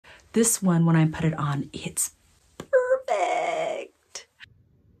This one, when I put it on, it's perfect.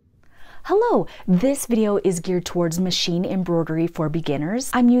 Hello, this video is geared towards machine embroidery for beginners.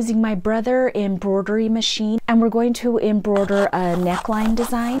 I'm using my Brother embroidery machine and we're going to embroider a neckline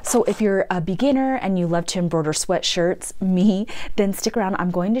design. So if you're a beginner and you love to embroider sweatshirts, me, then stick around. I'm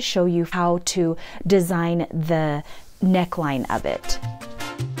going to show you how to design the neckline of it.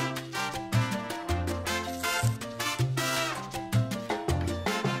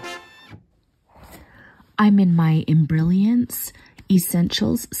 I'm in my Embrilliance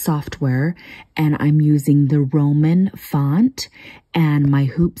Essentials software and I'm using the Roman font, and my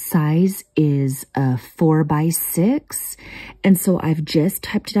hoop size is a 4x6, and so I've just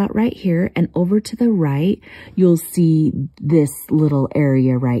typed it out right here, and over to the right you'll see this little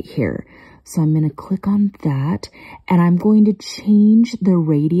area right here. So I'm going to click on that and I'm going to change the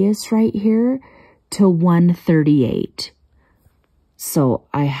radius right here to 138. So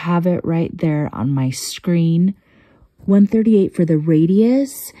I have it right there on my screen, 138 for the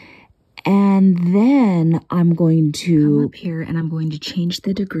radius. And then I'm going to come up here and I'm going to change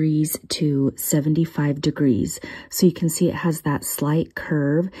the degrees to 75 degrees. So you can see it has that slight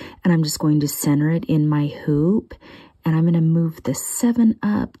curve, and I'm just going to center it in my hoop. And I'm going to move the 7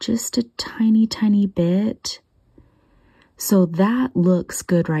 up just a tiny, tiny bit. So that looks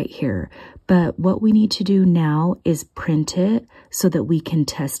good right here. But what we need to do now is print it so that we can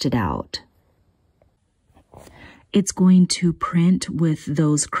test it out. It's going to print with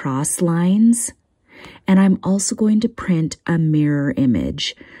those cross lines. And I'm also going to print a mirror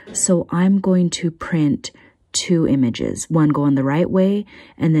image. So I'm going to print 2 images, one going the right way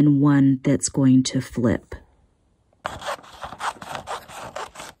and then one that's going to flip.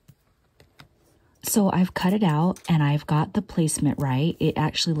 So I've cut it out and I've got the placement right. It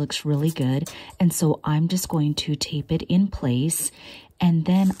actually looks really good. And so I'm just going to tape it in place, and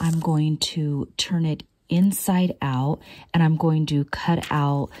then I'm going to turn it inside out, and I'm going to cut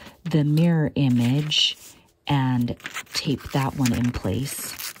out the mirror image and tape that one in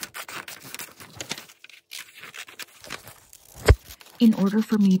place. In order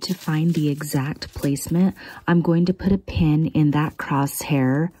for me to find the exact placement, I'm going to put a pin in that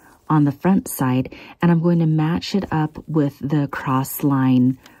crosshair on the front side, and I'm going to match it up with the cross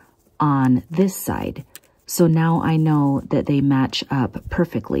line on this side. So now I know that they match up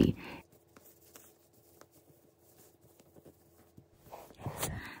perfectly.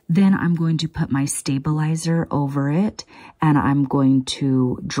 Then I'm going to put my stabilizer over it, and I'm going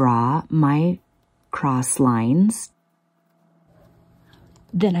to draw my cross lines.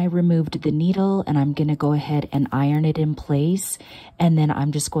 Then I removed the needle and I'm going to go ahead and iron it in place. And then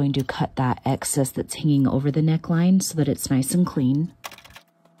I'm just going to cut that excess that's hanging over the neckline so that it's nice and clean.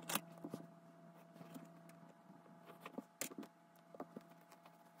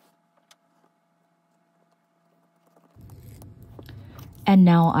 And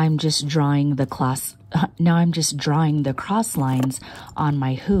now I'm just drawing the cross lines on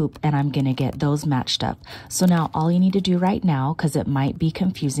my hoop, and I'm going to get those matched up. So now all you need to do right now, because it might be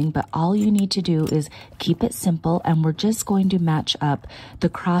confusing, but all you need to do is keep it simple, and we're just going to match up the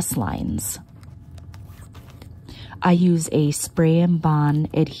cross lines. I use a spray and bond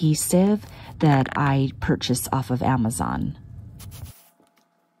adhesive that I purchased off of Amazon.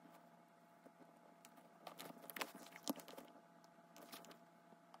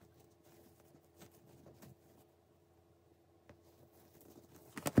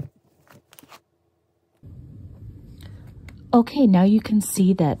 Okay, now you can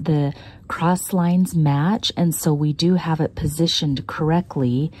see that the cross lines match, and so we do have it positioned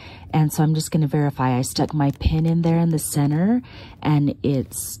correctly. And so I'm just going to verify. I stuck my pin in there in the center and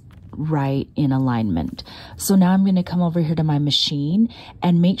it's right in alignment. So now I'm going to come over here to my machine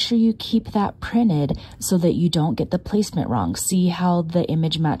and make sure you keep that printed so that you don't get the placement wrong. See how the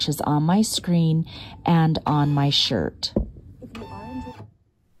image matches on my screen and on my shirt.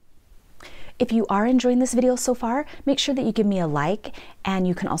 If you are enjoying this video so far, make sure that you give me a like, and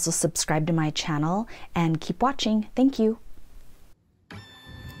you can also subscribe to my channel and keep watching. Thank you.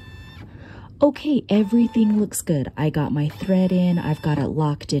 Okay, everything looks good. I got my thread in, I've got it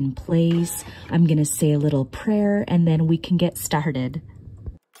locked in place. I'm gonna say a little prayer and then we can get started.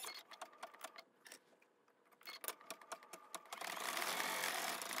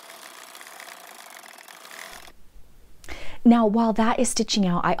 Now, while that is stitching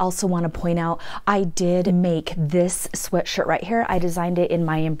out, I also want to point out I did make this sweatshirt right here. I designed it in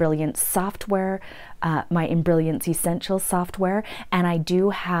my Embroidery software, my Embroidery Essentials software, and I do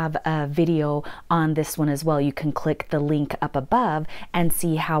have a video on this one as well. You can click the link up above and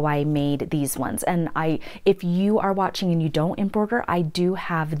see how I made these ones. And if you are watching and you don't embroider, I do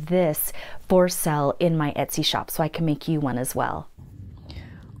have this for sale in my Etsy shop, so I can make you one as well.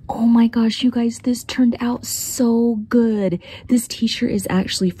 Oh my gosh, you guys, this turned out so good. This t-shirt is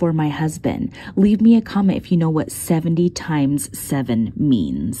actually for my husband. Leave me a comment if you know what 70 times 7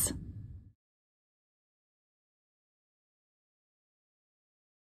 means.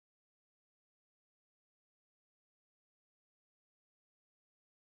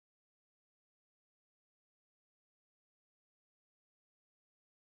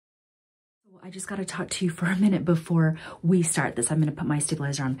 I just got to talk to you for a minute before we start this. I'm going to put my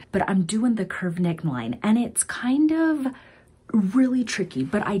stabilizer on, but I'm doing the curved neckline and it's kind of really tricky,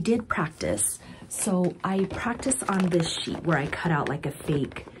 but I did practice. So I practiced on this sheet where I cut out like a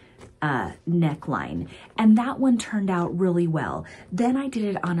fake neckline, and that one turned out really well. Then I did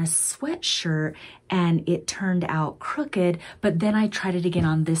it on a sweatshirt and it turned out crooked, but then I tried it again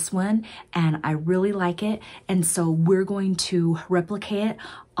on this one and I really like it. And so we're going to replicate it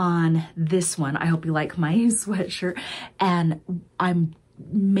on this one. I hope you like my sweatshirt. And I'm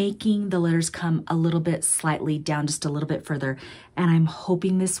making the letters come a little bit slightly down, just a little bit further, and I'm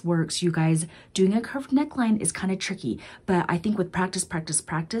hoping this works. You guys, doing a curved neckline is kind of tricky, but I think with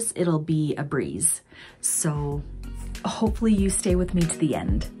practice, it'll be a breeze. So hopefully you stay with me to the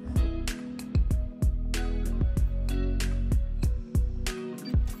end.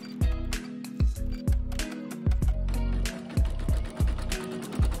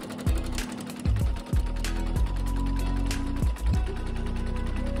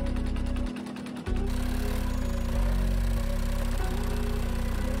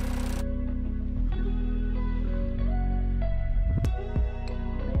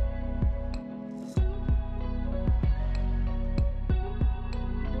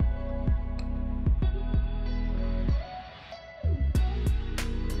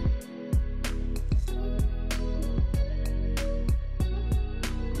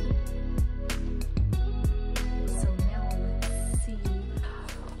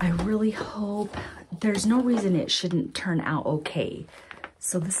 I really hope, there's no reason it shouldn't turn out okay.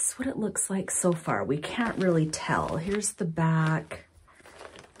 So this is what it looks like so far. We can't really tell. Here's the back.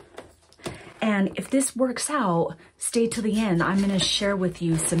 And if this works out, stay to the end. I'm gonna share with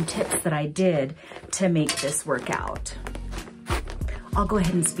you some tips that I did to make this work out. I'll go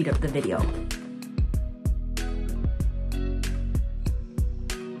ahead and speed up the video.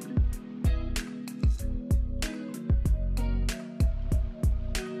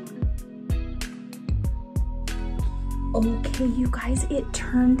 Okay, you guys, it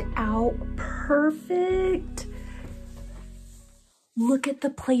turned out perfect. Look at the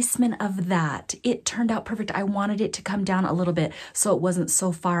placement of that. It turned out perfect. I wanted it to come down a little bit so it wasn't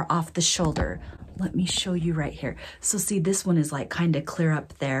so far off the shoulder. Let me show you right here. So see, this one is like kind of clear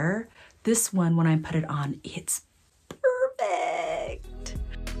up there. This one, when I put it on, it's perfect.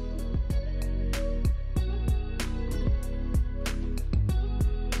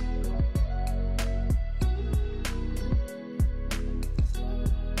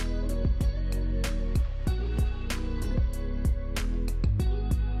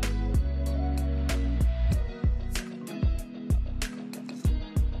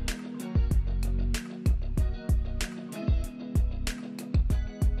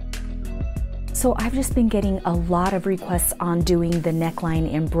 So I've just been getting a lot of requests on doing the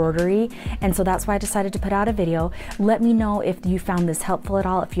neckline embroidery, and so that's why I decided to put out a video. Let me know if you found this helpful at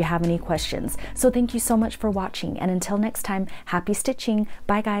all, if you have any questions. So thank you so much for watching, and until next time, happy stitching.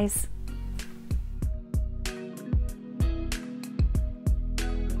 Bye guys.